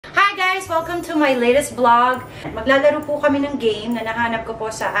guys! Welcome to my latest vlog. Maglalaro po kami ng game na nahanap ko po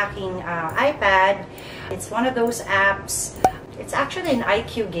sa aking iPad. It's one of those apps. It's actually an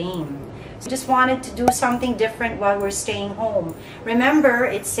IQ game. Just wanted to do something different while we're staying home. Remember,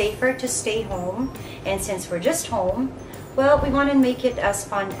 it's safer to stay home. And since we're just home, well, we want to make it as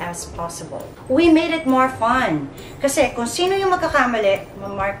fun as possible. We made it more fun. Kasi kung sino yung magkakamali,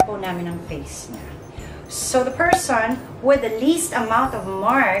 mamark po namin ang face niya. So the person with the least amount of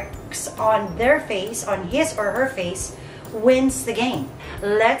marks on their face, on his or her face, wins the game.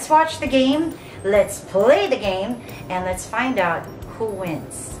 Let's watch the game, let's play the game, and let's find out who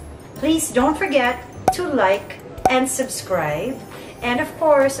wins. Please don't forget to like and subscribe, and of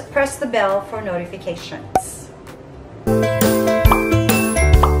course, press the bell for notifications.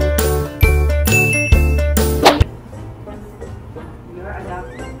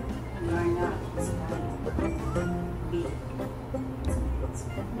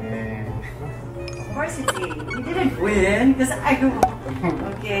 Of course it's A. You didn't win because I won.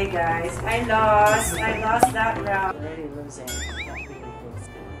 Okay, guys, I lost that round. Already losing. I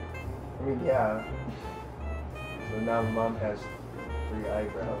mean, yeah. So now Mom has 3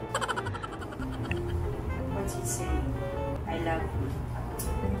 eyebrows. What's he saying? I love you.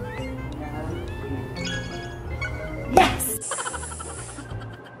 Love you. Yes!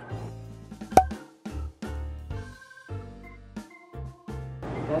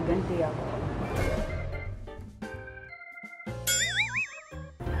 Gaganti ako.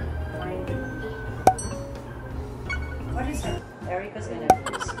 What is her? Erica's gonna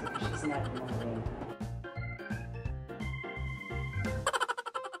lose. She's not moving.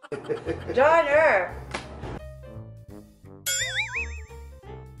 Join her!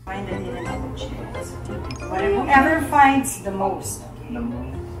 Finally, another chance. Whoever finds the most. Okay. The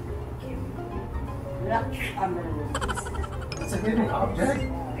most? Luck, I'm gonna lose. It's a hidden object?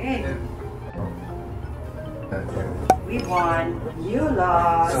 Okay. Okay. We won. You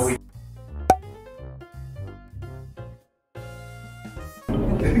lost. So we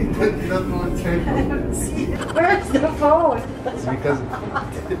Where's the phone? It's because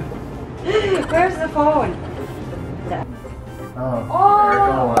Where's the phone? oh,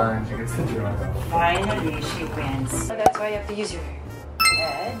 Erica won. She gets the draw. Finally, she wins. So that's why you have to use your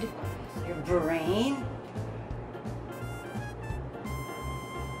head, your brain.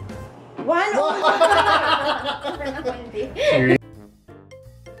 One.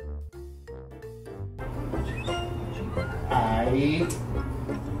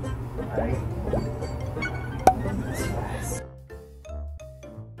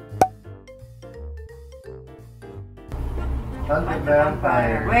 Hunt the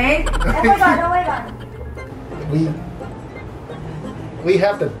vampire. Wait. Oh my god, oh my god. We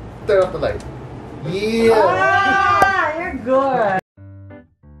have to turn off the light. Yeah. Ah, you're good.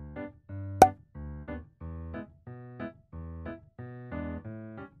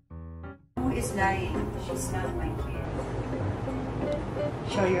 Who is lying? She's not my kid.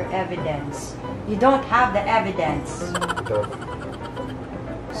 Show your evidence. You don't have the evidence.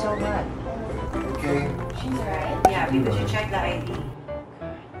 So what? Okay. She's right. Yeah, people should check the ID.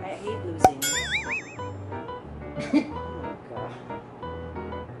 I hate losing. Oh God.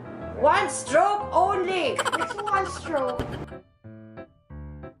 One stroke only. It's one stroke.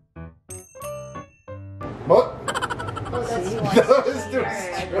 What? Oh, that's See? one. That was the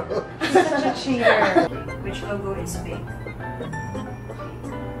cheater. stroke. Such a cheater. Which logo is fake?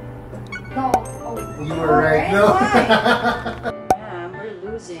 No. Oh. You were right. No. Yeah, we're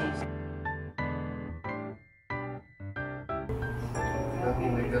losing.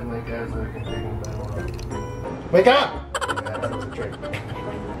 Wake up, my guys, so I can take him down. Wake up! Yeah, that was a trick. The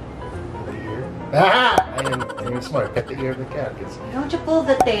ear. Ah! I'm smart. Cut the ear of the cat. Don't you pull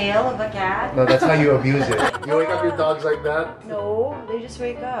the tail of a cat? No, that's how you abuse it. You wake up your dogs like that? No, they just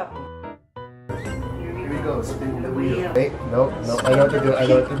wake up. Here we go. Spin the wheel. wheel. Hey, no. I know what to do. I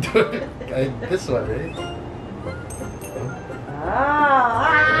know what to do. This one, right?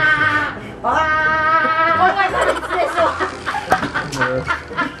 Oh my god, it's this one!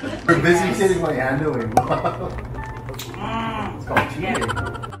 We're busy getting my hand away. It's called cheating.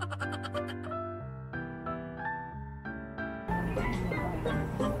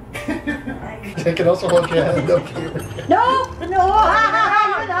 I can also hold your hand up here. No!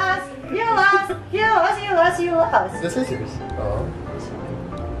 You lost! The scissors. Oh.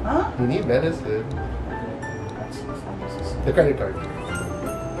 Huh? You need medicine. The credit card.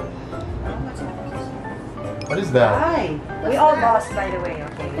 What is that? Hi. We all lost, by the way,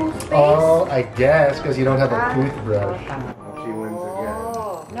 okay? Oh, I guess, because you don't have a toothbrush. She wins again.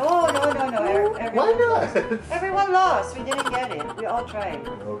 Oh. No. Why not? Everyone lost. We didn't get it. We all tried.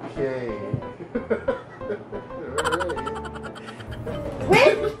 Okay.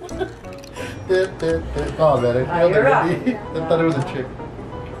 Wait! Oh man, I failed you're already. up. I thought it was a trick.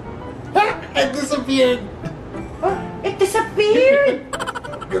 It disappeared! Oh, it disappeared!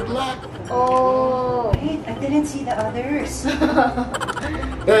 Good luck! Oh! Wait, I didn't see the others.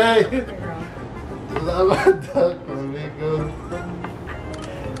 Hey! Lava duck, where we go?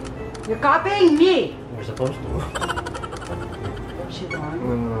 You're copying me! We're supposed to. She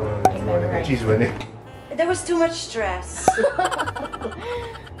won. She's winning. There was too much stress.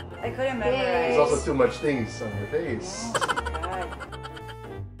 I couldn't memorize. There's also too much things on your face. Oh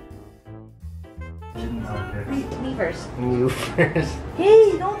my god. Me first. You first.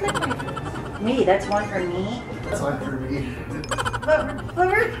 Hey, don't lick my face. Me, that's one for me. That's one for me.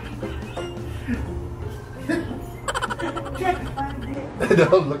 Lover.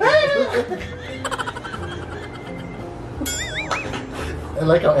 Don't look at me. I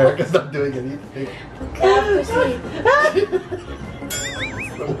like how Erica's not doing anything. It's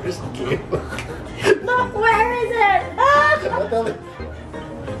The worst game. Look, where is it?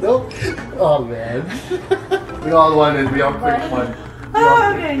 Nope. Oh man. We all wanted. We all picked one.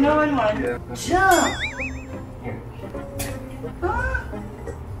 Oh, okay, no one won. Yeah. Jump.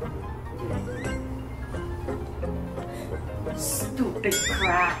 Stupid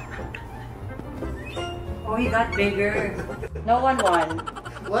crap. Oh, he got bigger. No one won.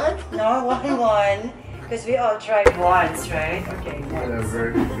 What? No one won. Because we all tried once, right? Okay, next.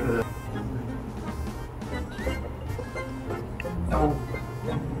 Whatever. No.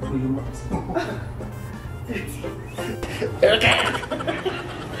 Erica!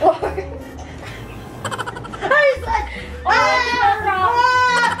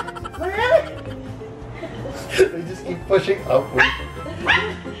 They just keep pushing upward.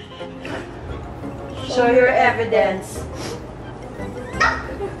 Show your evidence.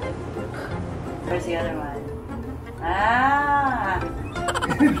 Where's the other one? Ah!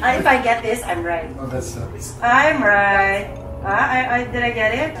 If I get this, I'm right. Oh, that sucks. I'm right. Did I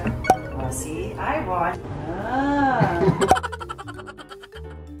get it? Oh, see, I won. Ah.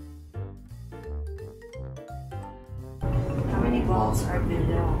 How many balls are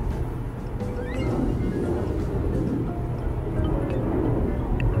below?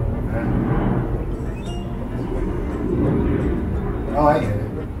 Oh, I get it.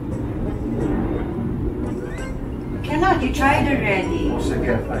 You cannot, you tried already. Also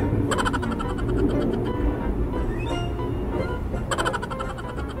can't find it.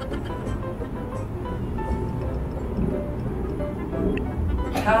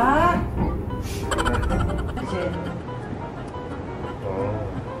 Huh? That's it. Oh.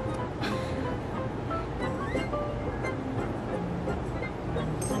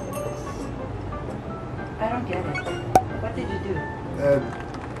 I don't get it. What did you do?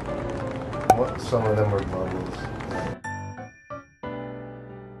 Some of them were bubbles.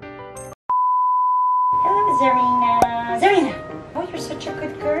 Hello, Zarina. Zarina! Oh, you're such a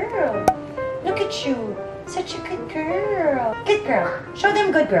good girl. Look at you. Such a good girl. Good girl. Show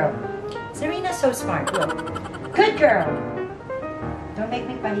them good girl. Zarina's so smart. Look. Good girl. Don't make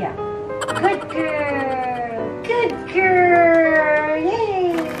me pahiya. Good girl. Good girl.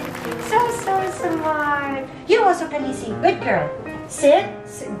 Yay. So smart. You also, Kalisi. Good girl. Sit.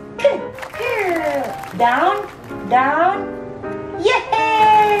 Good girl. Down.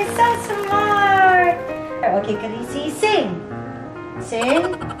 Yay! So smart. Okay, Kalisi. Sing.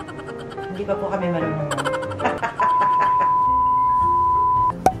 Hindi pa po kami marunong.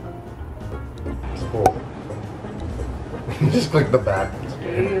 It's cool. Just click the back.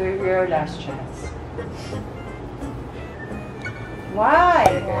 Your last chance. Why?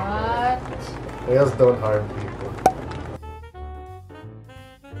 What? Nails don't harm people.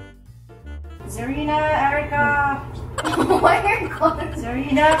 Zarina, Erica. Why are you calling?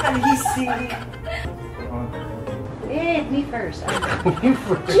 Zarina, Kalisi. Wait, me first. You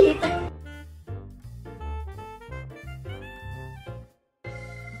first. Cheat.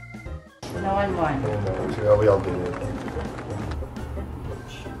 No one won. No, we all did it.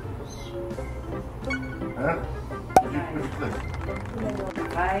 Huh?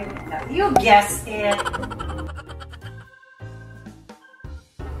 Five. You guess it.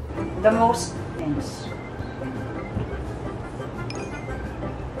 The most things.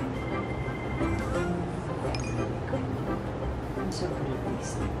 I'm so good at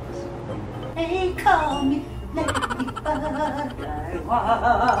these things. They call me Ladybug.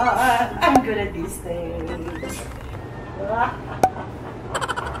 I'm good at these things.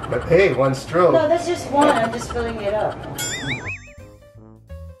 But hey, one stroke. No, that's just one. I'm just filling it up.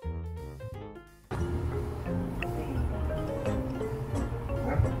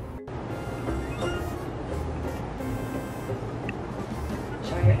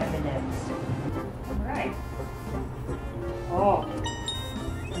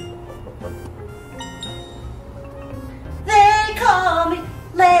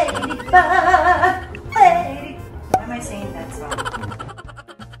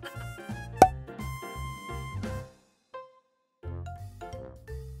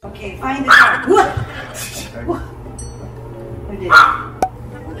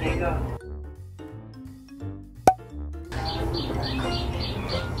 Okay, go.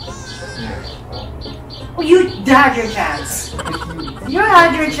 Oh, you had your chance. You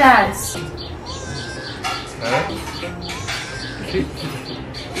had your chance. You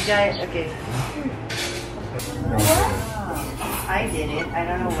got it? Okay. I did it. I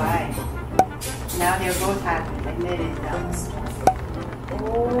don't know why. Now they're both happy. Admit it, Dubs.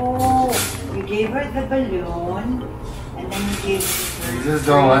 Oh, you gave her the balloon, and then you gave her You just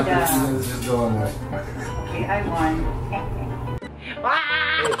don't want it. You just don't want it. Okay, I won. Hey,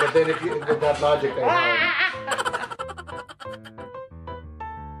 but then if you with that logic, I won.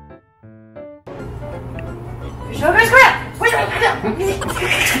 Sugar scrap! Wait,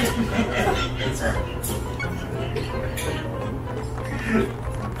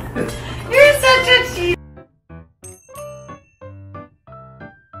 you're such a cheat.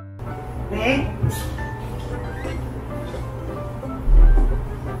 Wait.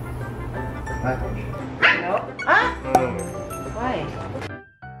 No. Huh? Why?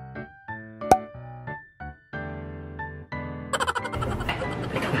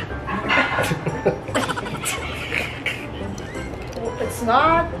 It's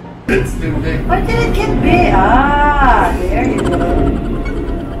not. It's too big. Why did it get big? Ah, there you go.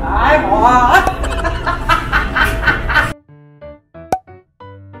 I won.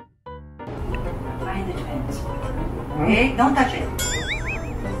 Find the twins. Okay, don't touch it.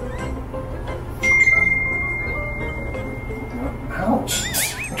 Ouch!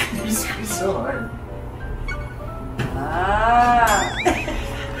 You squeeze so hard. Ah.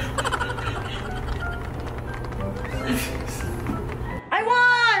 I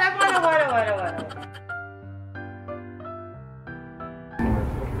won! I won!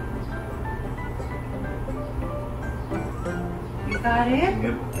 You got it?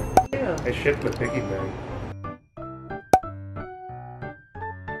 Yep. Yeah. I shipped the piggy bank.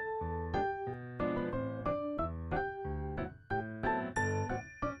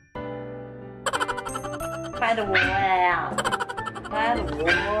 By the wow. By the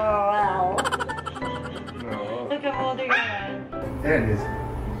wow. No. Look, I'm holding your hand. There it is.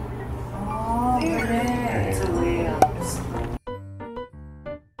 Oh, there. It's a whale.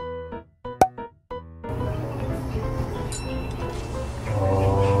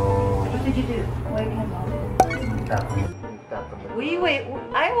 Oh. What did you do? Wake him up. Tap him. Wait.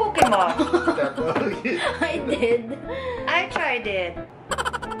 I woke him up. Tap him. I did. I tried it.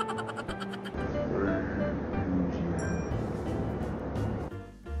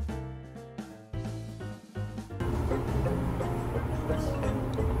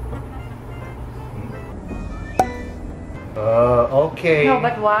 Okay. No,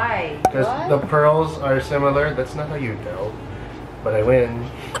 but why? Because the pearls are similar. That's not how you tell. But I win.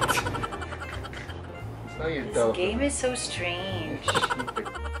 That's how you This tell. game is so strange.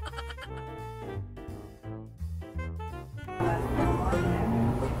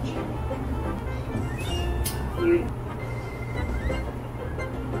 You.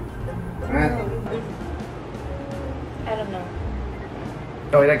 I don't know.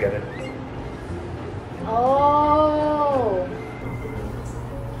 Oh, wait, I get it. Oh.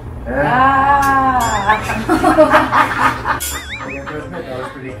 Ah! That was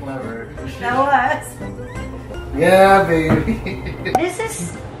pretty clever. That was. Yeah, baby. This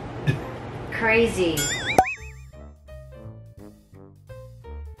is crazy.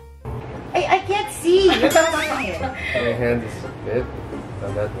 I can't see. You're touching it. My hand is good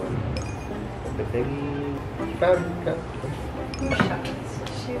on that one. The baby. You found it.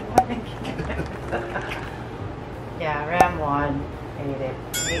 She won again. Yeah, Ram won. Hate it.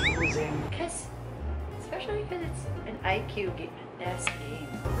 Hate losing. Especially because it's an IQ game. That's game.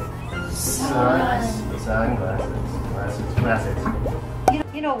 Sunglasses. Glasses.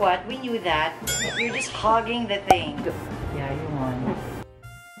 You know what? We knew that. You're just hogging the thing. Yeah, you won.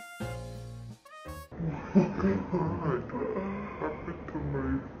 What happened to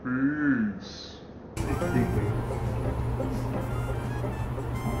my face?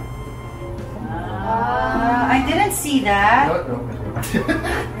 I didn't see that.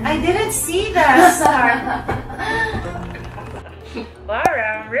 I didn't see that, sir. Wow,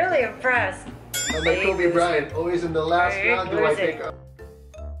 I'm really impressed. I'm like Kobe Bryant, always in the last Hey, round do I losing. pick up.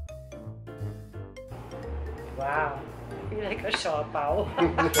 Wow. You're like a shopao.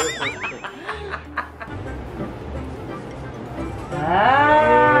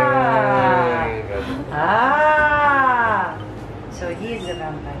 So he's the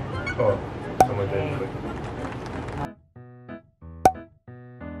vampire. Oh, someone did quick.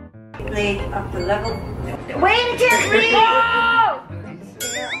 He played up to level. Wait, it can't read!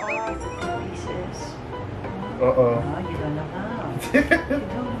 There are pieces. Uh-oh. Oh, you don't know how.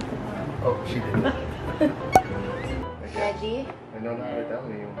 Oh, she did. Ready? I know not to tell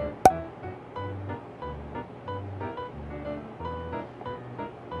me.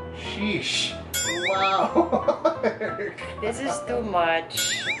 Sheesh. Wow. This is too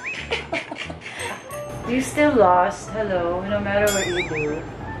much. You still lost. Hello, no matter what you do.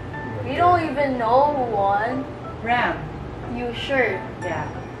 You don't even know who won. Ram. You sure?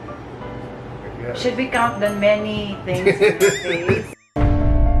 Yeah. Yeah. Should we count the many things in your face?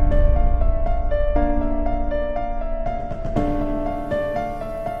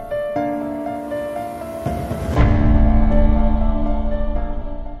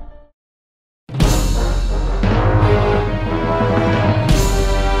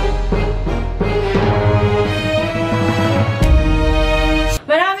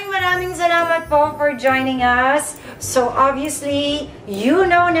 Maraming salamat po for joining us. So obviously, you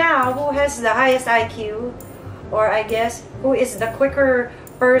know now who has the highest IQ, or I guess who is the quicker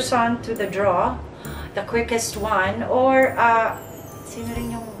person to the draw, the quickest one, or sino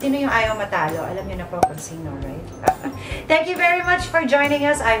yung ayaw matalo? Alam niyo na po kung sino, right? Thank you very much for joining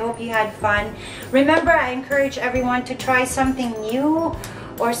us. I hope you had fun. Remember, I encourage everyone to try something new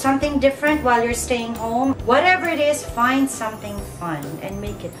or something different while you're staying home. Whatever it is, find something fun and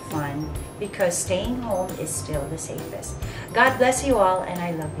make it fun, because staying home is still the safest. God bless you all, and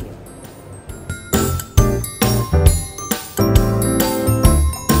I love you.